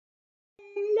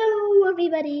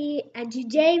everybody, and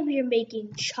today we are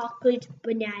making chocolate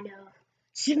banana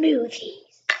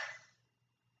smoothies.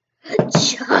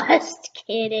 Just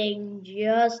kidding.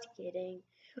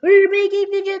 We're making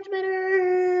fidget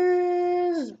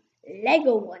spinners!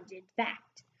 Lego ones, in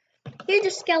fact. Here's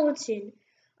a skeleton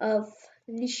of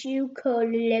the shoe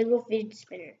called Lego Fidget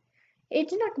Spinner.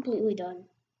 It's not completely done.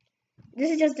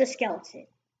 This is just a skeleton.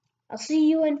 I'll see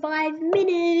you in 5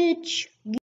 minutes.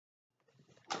 No.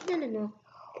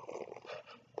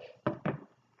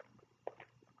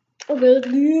 Okay, let's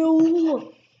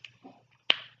go.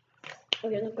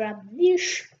 Okay, let's grab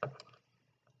this.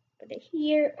 Put it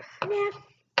here.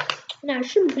 Now I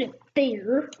shouldn't put it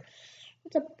there.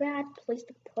 It's a bad place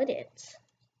to put it.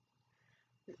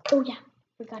 Oh yeah,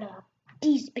 forgot about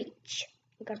these bits.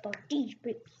 Okay.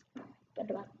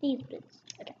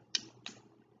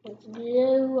 Let's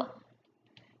go.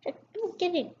 Don't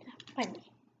get in. Finally.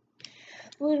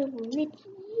 Little bit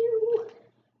you.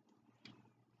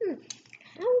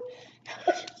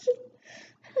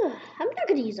 I'm not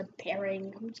gonna use a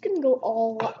pairing. I'm just gonna go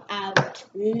all out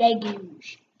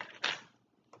Legos.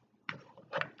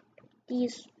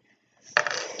 These.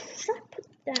 Should I put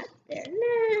that there?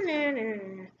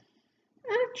 Nah.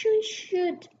 Actually,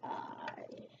 should I?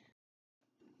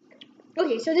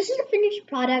 Okay, so this is the finished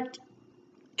product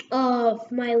of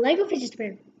my Lego Fidget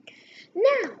Spinner.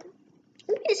 Now,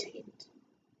 wait a second.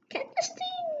 Can this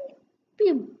thing be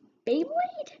a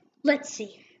Beyblade? Let's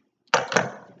see.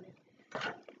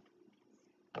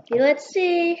 Okay, let's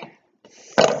see.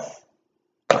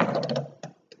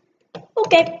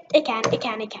 Okay, it can.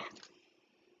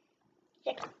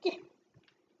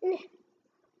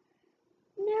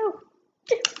 No.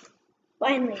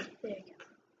 Finally, there you go.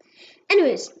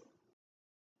 Anyways, as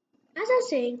I was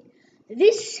saying,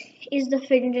 this is the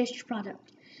finished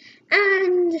product.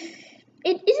 And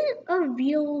it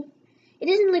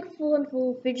isn't like full and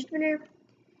full fidget spinner.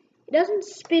 It doesn't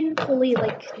spin fully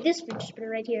like this fidget spinner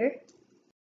right here.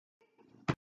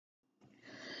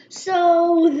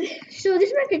 So this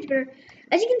is my fidget spinner.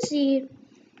 As you can see,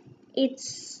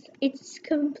 it's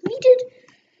completed,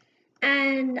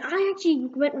 and I actually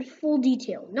went with full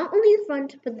detail. Not only the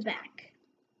front, but the back.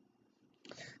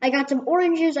 I got some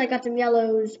oranges, I got some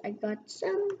yellows, I got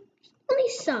only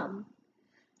some,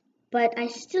 but I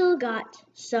still got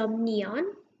some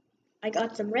neon. I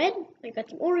got some red, I got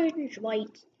some orange,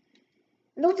 white,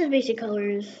 and those are the basic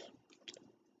colors.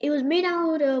 It was made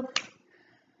out of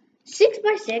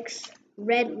 6x6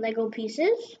 red Lego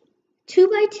pieces,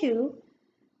 2x2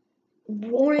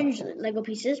 orange Lego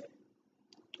pieces,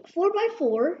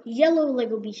 4x4 yellow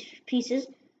Lego pieces,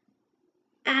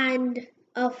 and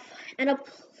a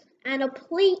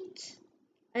plate,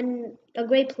 and a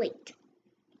gray plate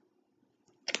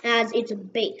as its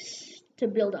base to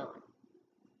build on.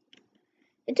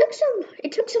 It took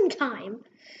some time,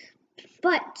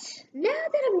 but now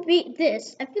that I made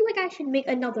this, I feel like I should make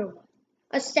another one,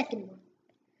 a second one.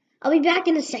 I'll be back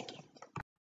in a second.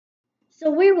 So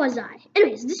where was I?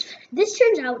 Anyways, this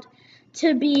turns out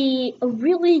to be a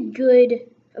really good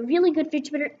fidget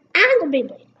spinner and a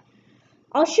Beyblade.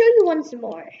 I'll show you once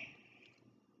more.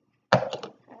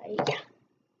 Yeah.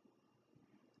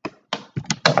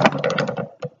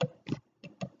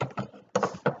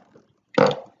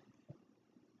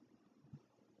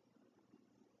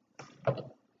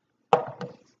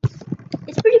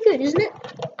 It's pretty good, isn't it?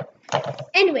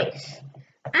 Anyways,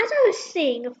 as I was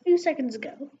saying a few seconds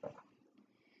ago,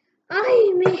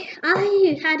 I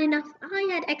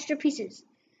had extra pieces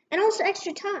and also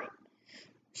extra time.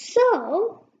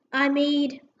 So I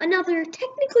made another,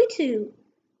 technically two,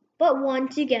 but one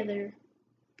together.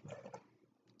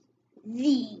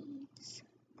 These.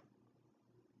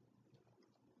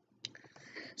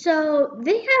 So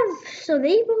they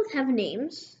both have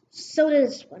names. So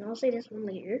does this one. I'll say this one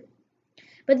later.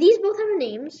 But these both have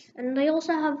names, and they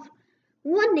also have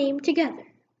one name together.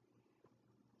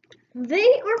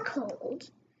 They are called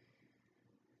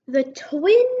the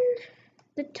twin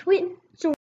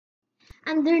swords,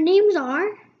 and their names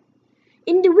are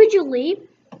individually.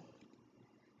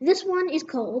 This one is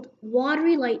called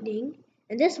Watery Lightning,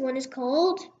 and this one is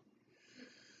called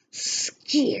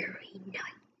Scary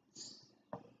Nights.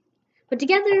 But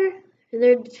together,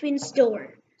 they're the twin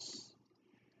storms.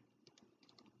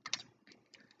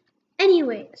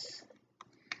 Anyways,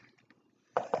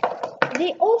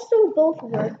 they also both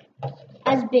work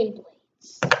as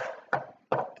Beyblades.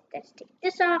 Let's take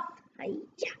this off. Hiya.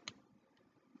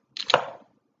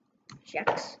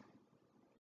 Shucks.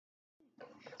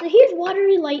 So here's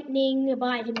Watery Lightning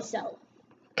by himself.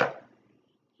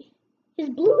 His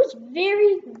blue is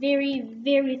very, very,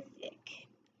 very thick.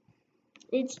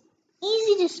 It's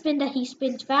easy to spin that he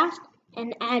spins fast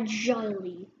and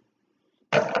agilely.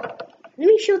 Let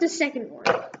me show the second one.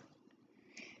 And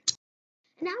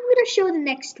now I'm going to show the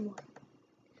next one.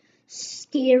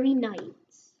 Scary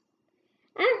Nights.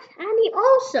 And he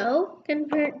also can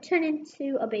turn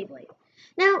into a Beyblade.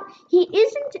 Now, he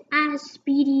isn't as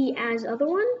speedy as other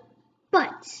one,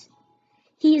 but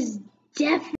he's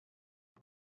definitely...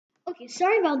 Okay,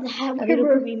 sorry about that. Where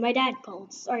were we? My dad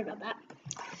called. Sorry about that.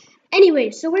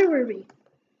 Anyway, so where were we?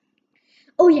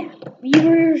 Oh yeah, we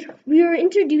were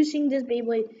introducing this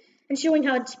Beyblade and showing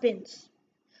how it spins.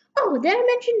 Oh, did I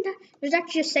mention that there's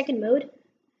actually a second mode?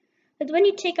 But when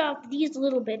you take off these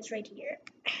little bits right here.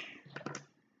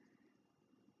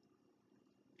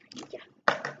 Yeah.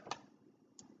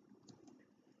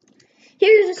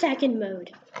 Here's the second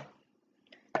mode.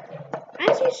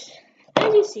 As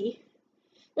you see,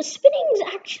 the spinning is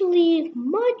actually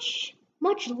much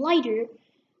lighter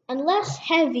and less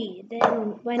heavy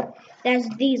than when there's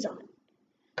these on.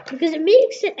 Because it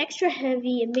makes it extra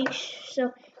heavy, it makes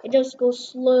so it just goes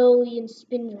slowly and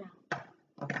spins around.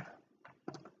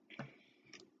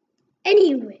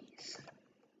 Anyways,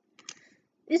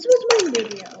 this was my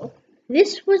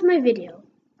video.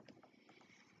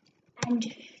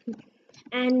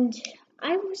 And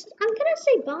I'm gonna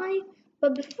say bye,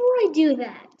 but before I do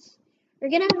that, we're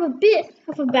gonna have a bit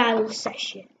of a battle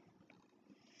session.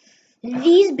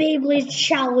 These Beyblades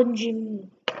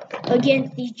challenging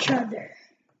against each other.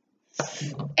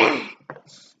 And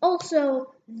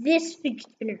also this Fidget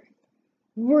Spinner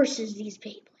versus these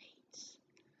Beyblades.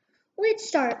 Let's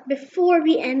start before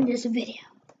we end this video.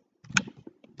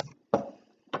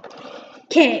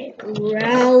 Okay,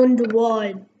 round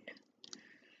one.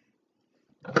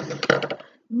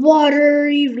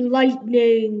 Watery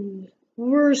Lightning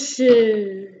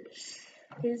versus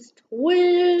his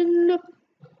twin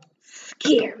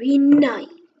Scary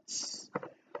Nights.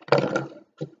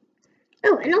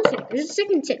 Oh, and also, there's a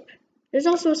second tip. There's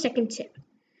also a second tip.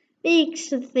 Makes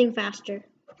the thing faster.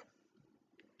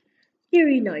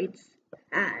 Scary Nights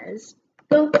as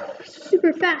the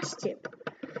super fast tip.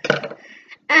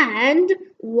 And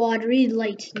Watery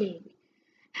Lightning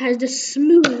has the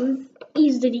smooth,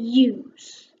 easy to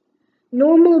use,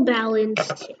 normal balance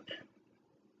tip.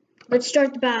 Let's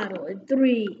start the battle in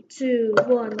 3, 2,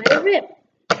 1, let it rip.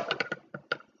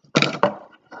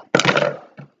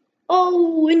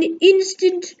 Oh, an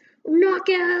instant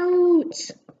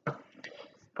knockout!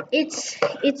 It's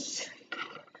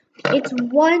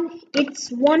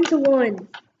 1-1.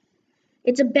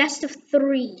 It's a best of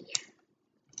 3.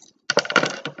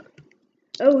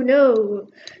 Oh no,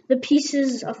 the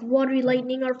pieces of Watery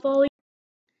Lightning are falling.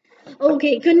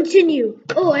 Okay, continue.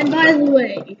 Oh, and by the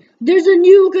way, there's a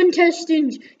new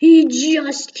contestant. He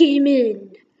just came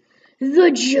in.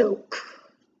 The Joke.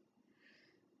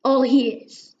 All he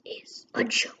is a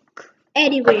joke.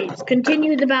 Anyways,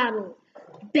 continue the battle.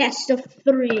 Best of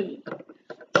 3.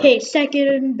 Okay,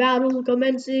 second battle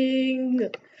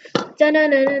commencing.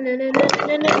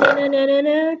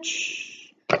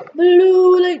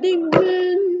 Blue Lightning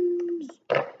wins.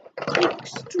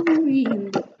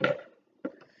 Extreme.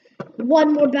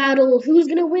 One more battle. Who's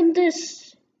gonna win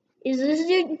this?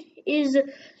 Is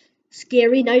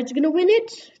Scary Nights gonna win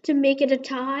it to make it a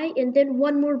tie, and then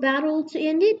one more battle to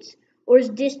end it? Or is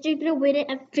District gonna win it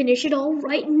and finish it all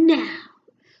right now?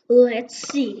 Let's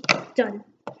see. Done.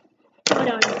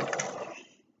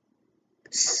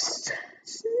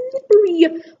 Slippery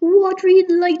Watery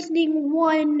Lightning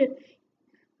won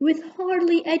with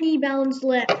hardly any balance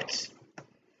left.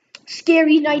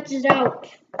 Scary Nights is out.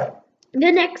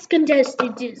 The next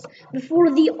contestant is,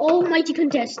 before the almighty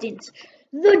contestants,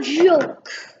 the Joke,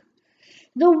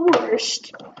 the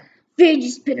worst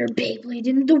Fidget Spinner Beyblade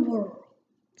in the world.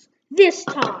 This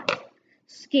time,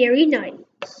 Scary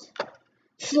Nights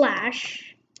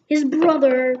 / his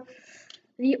brother,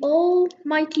 the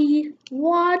almighty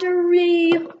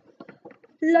Watery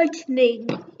Lightning,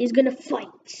 is gonna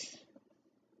fight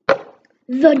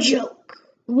the Joke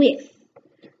with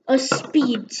a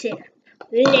speed tip.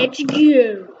 Let's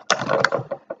go.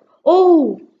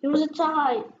 Oh, it was a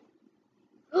tie.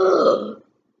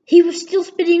 He was still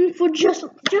spinning for just a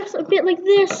bit like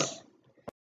this.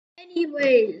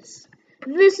 Anyways,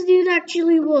 this dude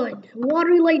actually won.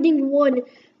 Watery Lightning won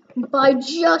by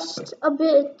just a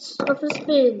bit of a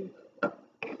spin.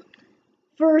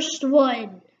 First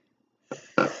one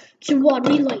to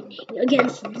Watery Lightning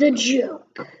against the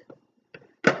Joke.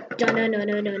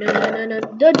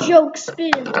 The Joke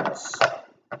spins.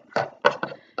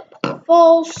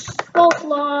 False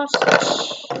loss.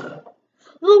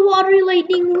 The Watery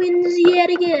Lightning wins yet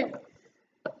again.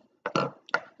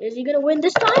 Is he gonna win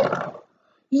this time?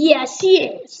 Yes, he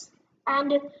is.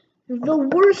 And the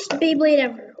worst Beyblade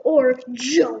ever, or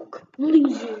joke,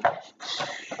 losing.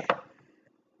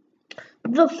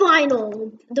 The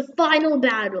final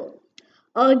battle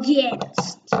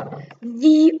against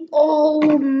the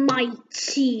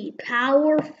almighty,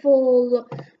 powerful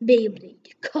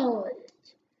Beyblade called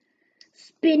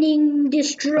Spinning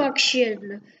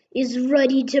Destruction is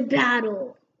ready to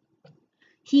battle.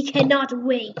 He cannot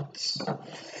wait.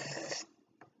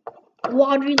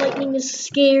 Watery Lightning is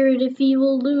scared if he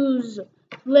will lose.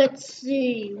 Let's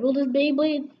see. Will this big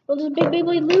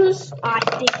Beyblade lose? I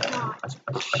think not.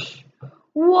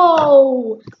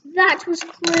 Whoa! That was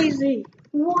crazy.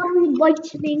 Watery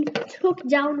Lightning took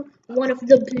down one of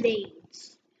the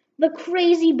blades. The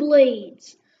crazy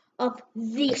blades of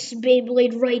this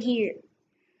Beyblade right here.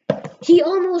 He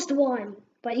almost won,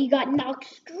 but he got knocked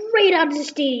straight out of the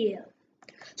stadium.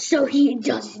 So he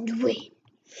doesn't win.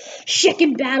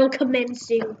 Second battle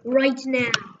commencing right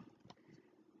now.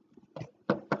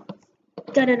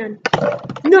 Dun-dun-dun.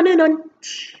 None.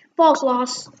 False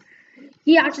loss.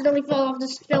 He accidentally fell off the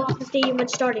stadium when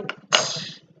starting.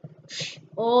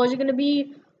 Oh, is it gonna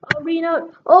be arena?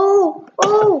 Oh!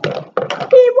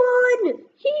 He won!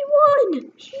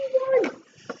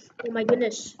 Oh my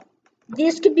goodness.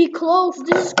 This could be close.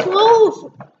 This is close.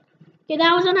 Okay,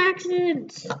 that was an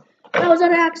accident.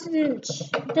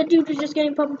 The dude was just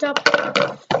getting pumped up.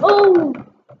 Oh,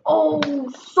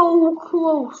 so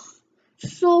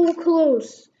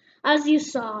close. As you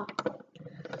saw,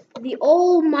 the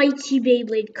almighty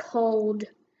Beyblade called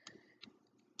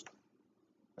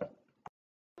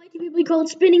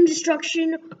Spinning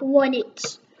Destruction won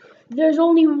it. There's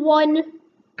only one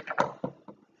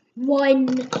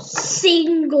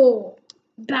single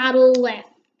battle left.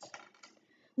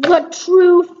 The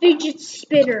true Fidget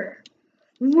Spinner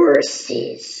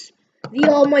versus the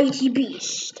almighty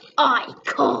beast I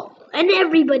call, and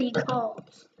everybody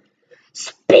calls,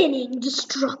 Spinning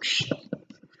Destruction.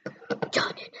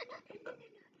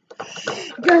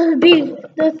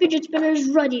 The Fidget Spinner is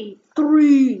ready.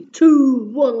 3,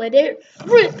 2, 1, let it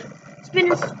rip.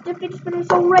 The Fidget Spinner is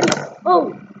so ready.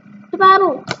 Oh, the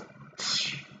battle.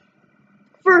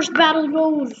 First battle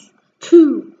goes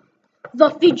to the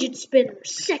Fidget Spinner.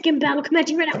 Second battle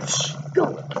commencing right now.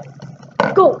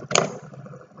 Go.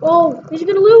 Oh, he's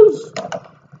gonna lose.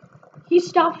 He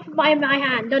stopped by my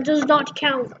hand. That does not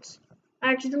count.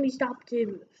 I accidentally stopped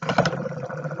him.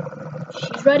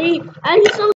 She's ready. And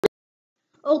he's so...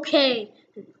 Okay,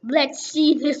 let's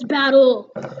see this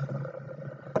battle. Win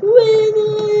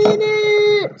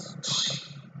it!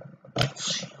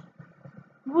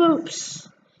 Whoops.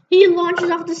 He launches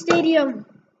off the stadium.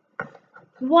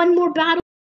 One more battle.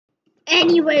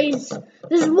 Anyways,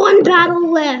 there's one battle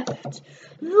left.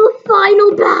 The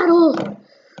final battle.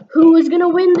 Who is gonna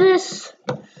win this?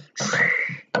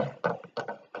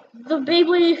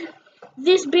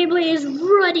 This Beyblade is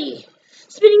ready.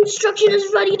 Spinning Destruction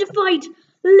is ready to fight.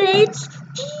 Let's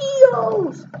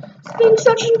go. Spinning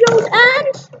Destruction goes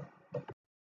and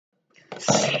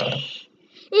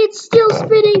it's still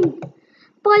spinning.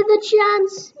 By the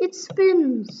chance, it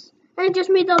spins. And it just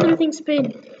made the other thing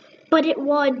spin. But it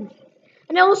won.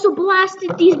 And I also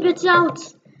blasted these bits out.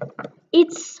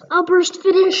 It's a burst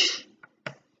finish.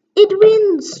 It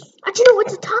wins. Actually, no,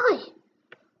 it's a tie.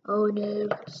 Oh no,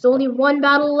 there's only one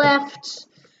battle left.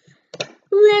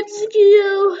 Let's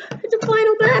go. It's a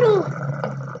final battle.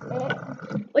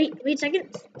 Wait a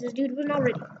second. This dude was not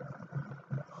ready.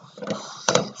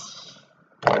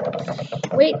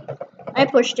 Wait, I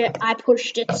pushed it.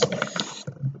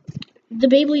 The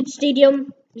Beyblade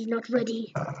Stadium is not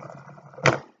ready.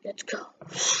 Let's go.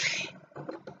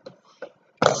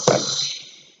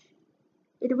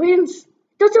 It wins.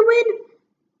 Does it win?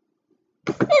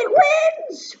 It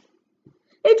wins!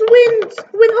 It wins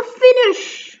with a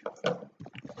finish!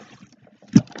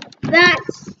 That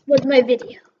was my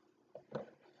video.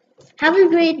 Have a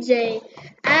great day.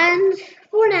 And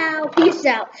for now, peace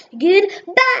out. Goodbye!